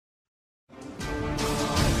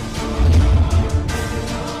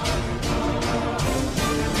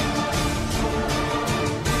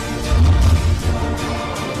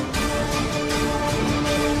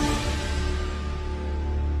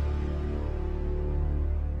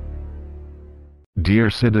Dear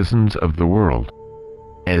citizens of the world,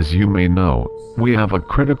 as you may know, we have a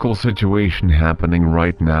critical situation happening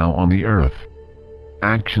right now on the earth.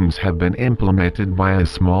 Actions have been implemented by a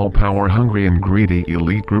small power-hungry and greedy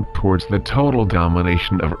elite group towards the total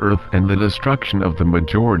domination of Earth and the destruction of the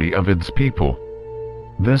majority of its people.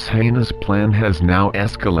 This heinous plan has now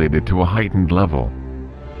escalated to a heightened level.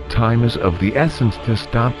 Time is of the essence to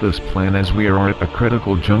stop this plan, as we are at a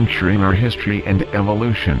critical juncture in our history and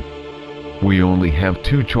evolution. We only have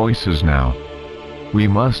two choices now. We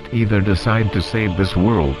must either decide to save this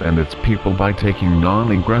world and its people by taking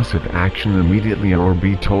non-aggressive action immediately, or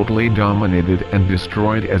be totally dominated and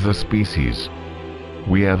destroyed as a species.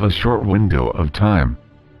 We have a short window of time.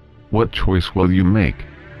 What choice will you make?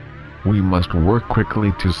 We must work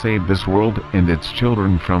quickly to save this world and its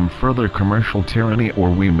children from further commercial tyranny, or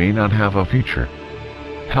we may not have a future.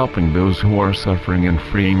 Helping those who are suffering and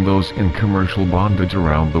freeing those in commercial bondage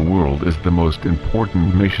around the world is the most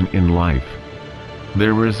important mission in life.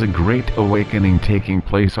 There is a great awakening taking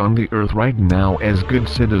place on the earth right now, as good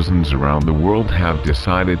citizens around the world have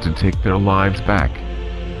decided to take their lives back.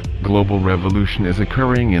 Global revolution is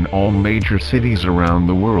occurring in all major cities around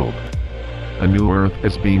the world. A new earth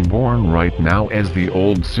is being born right now, as the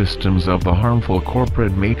old systems of the harmful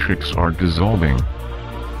corporate matrix are dissolving.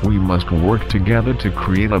 We must work together to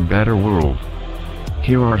create a better world.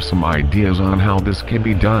 Here are some ideas on how this can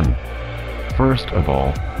be done. First of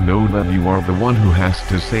all, know that you are the one who has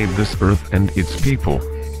to save this earth and its people.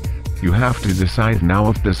 You have to decide now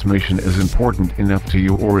if this mission is important enough to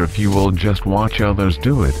you, or if you will just watch others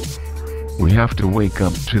do it. We have to wake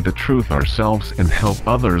up to the truth ourselves and help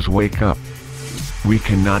others wake up. We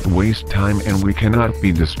cannot waste time, and we cannot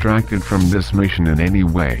be distracted from this mission in any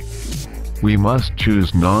way. We must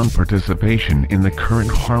choose non-participation in the current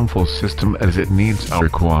harmful system, as it needs our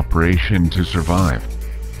cooperation to survive.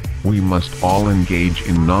 We must all engage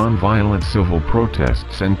in non-violent civil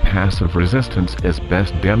protests and passive resistance, as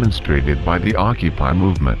best demonstrated by the Occupy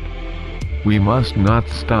movement. We must not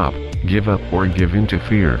stop, give up, or give in to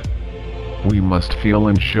fear. We must feel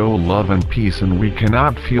and show love and peace, and we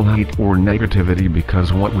cannot feel hate or negativity,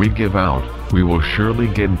 because what we give out, we will surely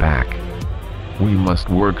get back. We must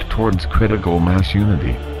work towards critical mass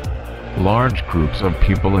unity. Large groups of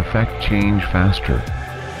people affect change faster.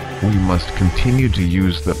 We must continue to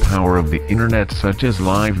use the power of the internet, such as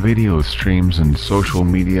live video streams and social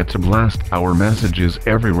media, to blast our messages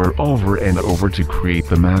everywhere over and over to create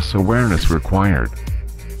the mass awareness required.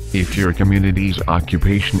 If your community's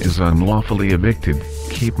occupation is unlawfully evicted,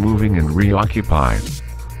 keep moving and reoccupy.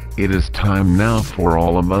 It is time now for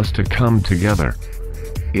all of us to come together.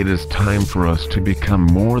 It is time for us to become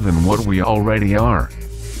more than what we already are.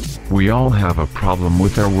 We all have a problem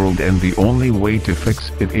with our world, and the only way to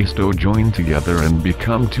fix it is to join together and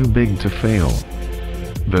become too big to fail.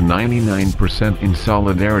 The 99% in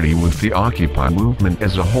solidarity with the Occupy movement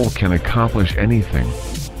as a whole can accomplish anything.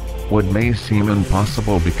 What may seem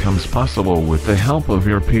impossible becomes possible with the help of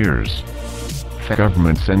your peers,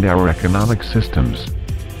 governments, and our economic systems.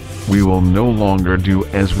 We will no longer do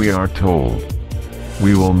as we are told.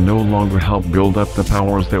 We will no longer help build up the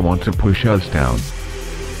powers that want to push us down.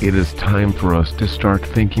 It is time for us to start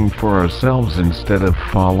thinking for ourselves instead of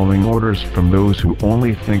following orders from those who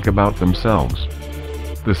only think about themselves.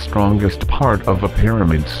 The strongest part of a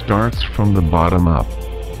pyramid starts from the bottom up.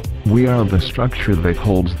 We are the structure that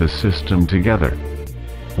holds the system together.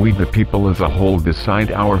 We, the people as a whole,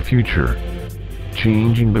 decide our future.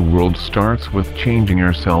 Changing the world starts with changing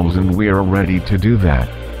ourselves, and we are ready to do that.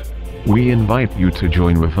 We invite you to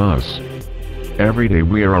join with us. Every day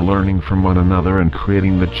we are learning from one another and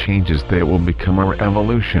creating the changes that will become our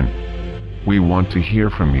evolution. We want to hear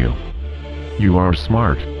from you. You are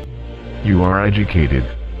smart. You are educated.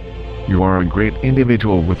 You are a great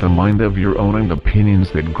individual with a mind of your own and opinions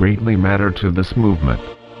that greatly matter to this movement.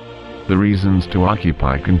 The reasons to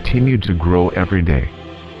occupy continue to grow every day.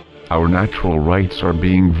 Our natural rights are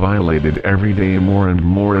being violated every day more and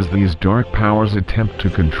more, as these dark powers attempt to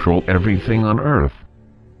control everything on Earth.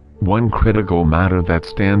 One critical matter that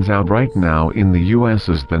stands out right now in the US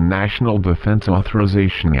is the National Defense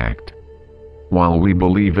Authorization Act. While we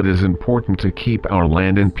believe it is important to keep our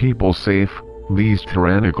land and people safe, these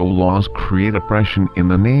tyrannical laws create oppression in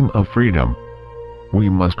the name of freedom. We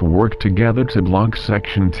must work together to block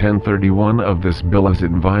Section 1031 of this bill, as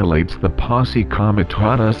it violates the Posse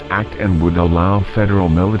Comitatus Act and would allow federal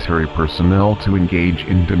military personnel to engage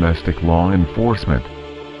in domestic law enforcement.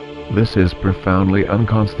 This is profoundly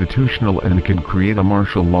unconstitutional and can create a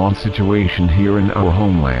martial law situation here in our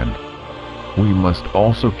homeland. We must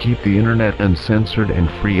also keep the internet uncensored and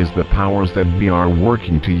free as the powers that be are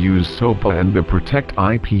working to use SOPA and the Protect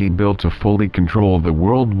IP bill to fully control the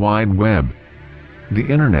World Wide Web. The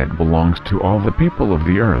internet belongs to all the people of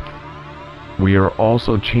the earth. We are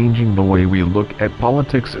also changing the way we look at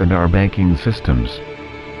politics and our banking systems.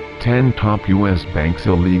 10 top U.S. banks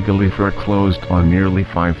illegally foreclosed on nearly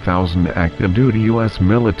 5,000 active-duty U.S.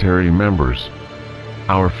 military members.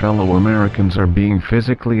 Our fellow Americans are being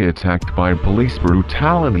physically attacked by police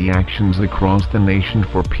brutality actions across the nation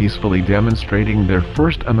for peacefully demonstrating their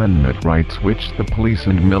First Amendment rights, which the police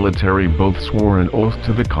and military both swore an oath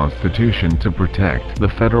to the Constitution to protect. The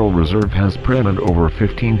Federal Reserve has printed over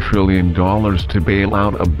 $15 trillion to bail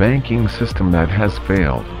out a banking system that has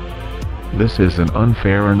failed. This is an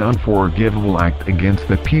unfair and unforgivable act against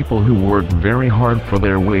the people who worked very hard for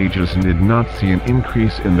their wages and did not see an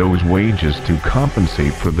increase in those wages to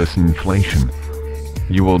compensate for this inflation.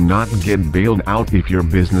 You will not get bailed out if your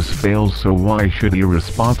business fails, so why should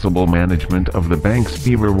irresponsible management of the banks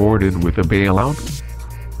be rewarded with a bailout?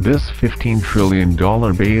 This $15 trillion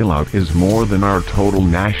bailout is more than our total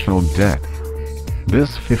national debt.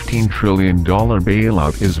 This $15 trillion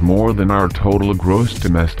bailout is more than our total gross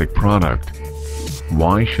domestic product.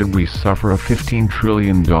 Why should we suffer a $15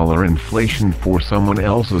 trillion inflation for someone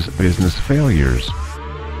else's business failures?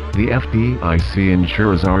 The FDIC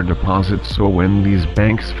insures our deposits, so when these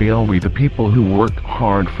banks fail, we the people who worked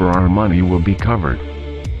hard for our money will be covered.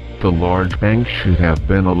 The large banks should have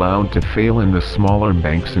been allowed to fail, and the smaller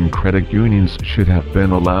banks and credit unions should have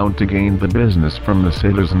been allowed to gain the business from the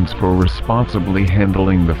citizens for responsibly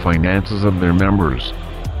handling the finances of their members.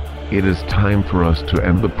 It is time for us to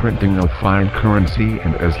end the printing of fiat currency,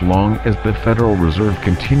 and as long as the Federal Reserve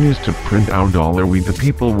continues to print our dollar, we the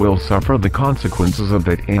people will suffer the consequences of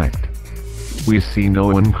that act. We see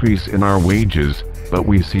no increase in our wages, but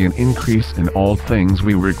we see an increase in all things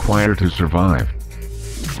we require to survive.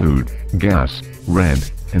 Food, gas,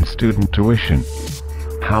 rent, and student tuition.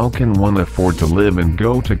 How can one afford to live and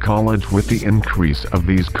go to college with the increase of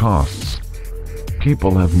these costs?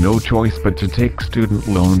 People have no choice but to take student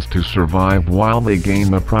loans to survive while they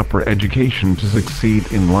gain the proper education to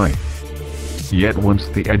succeed in life. Yet once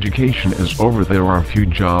the education is over, there are few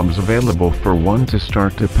jobs available for one to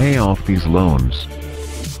start to pay off these loans.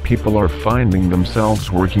 People are finding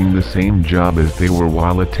themselves working the same job as they were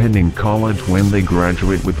while attending college when they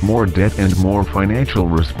graduate, with more debt and more financial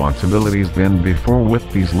responsibilities than before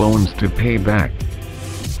with these loans to pay back.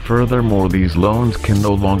 Furthermore, these loans can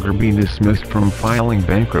no longer be dismissed from filing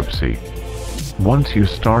bankruptcy. Once you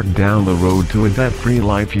start down the road to a debt-free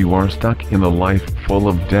life, you are stuck in a life full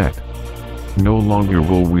of debt. No longer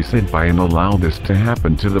will we sit by and allow this to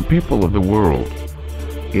happen to the people of the world.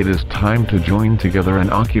 It is time to join together and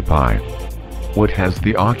occupy. What has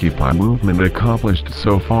the Occupy movement accomplished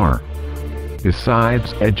so far?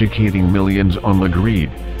 Besides educating millions on the greed,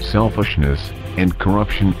 selfishness, and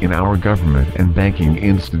corruption in our government and banking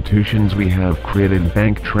institutions, we have created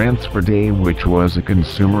Bank Transfer Day, which was a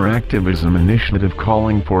consumer activism initiative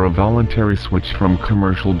calling for a voluntary switch from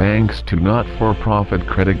commercial banks to not-for-profit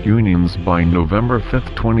credit unions by November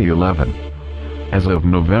 5, 2011. As of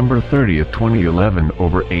November 30, 2011,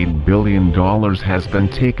 over $8 billion has been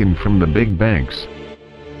taken from the big banks.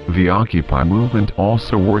 The Occupy movement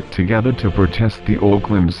also worked together to protest the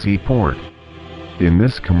Oakland seaport. In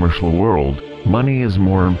this commercial world, money is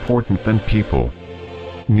more important than people.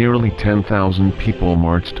 Nearly 10,000 people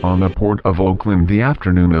marched on the port of Oakland the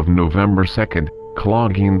afternoon of November 2,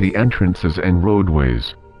 clogging the entrances and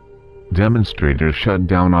roadways. Demonstrators shut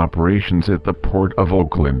down operations at the port of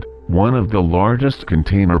Oakland, one of the largest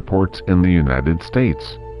container ports in the United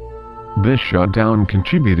States. This shutdown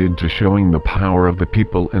contributed to showing the power of the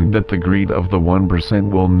people and that the greed of the 1%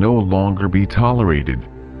 will no longer be tolerated.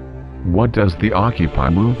 What does the Occupy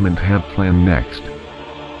movement have planned next?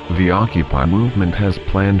 The Occupy movement has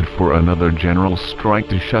planned for another general strike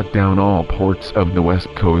to shut down all ports of the West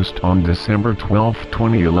Coast on December 12,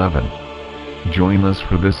 2011. Join us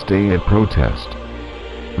for this day of protest.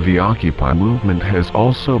 The Occupy movement has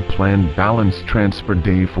also planned Balance Transfer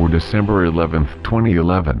Day for December 11,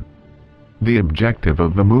 2011. The objective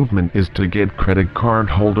of the movement is to get credit card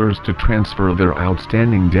holders to transfer their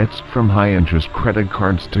outstanding debts from high-interest credit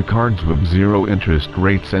cards to cards with zero interest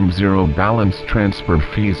rates and zero balance transfer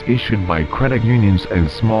fees issued by credit unions and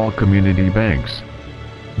small community banks.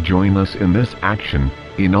 Join us in this action,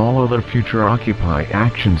 in all other future Occupy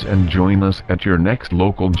actions, and join us at your next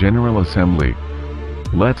local General Assembly.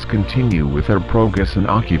 Let's continue with our progress and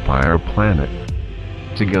occupy our planet.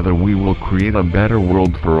 Together we will create a better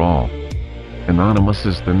world for all. Anonymous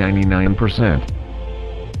is the 99%.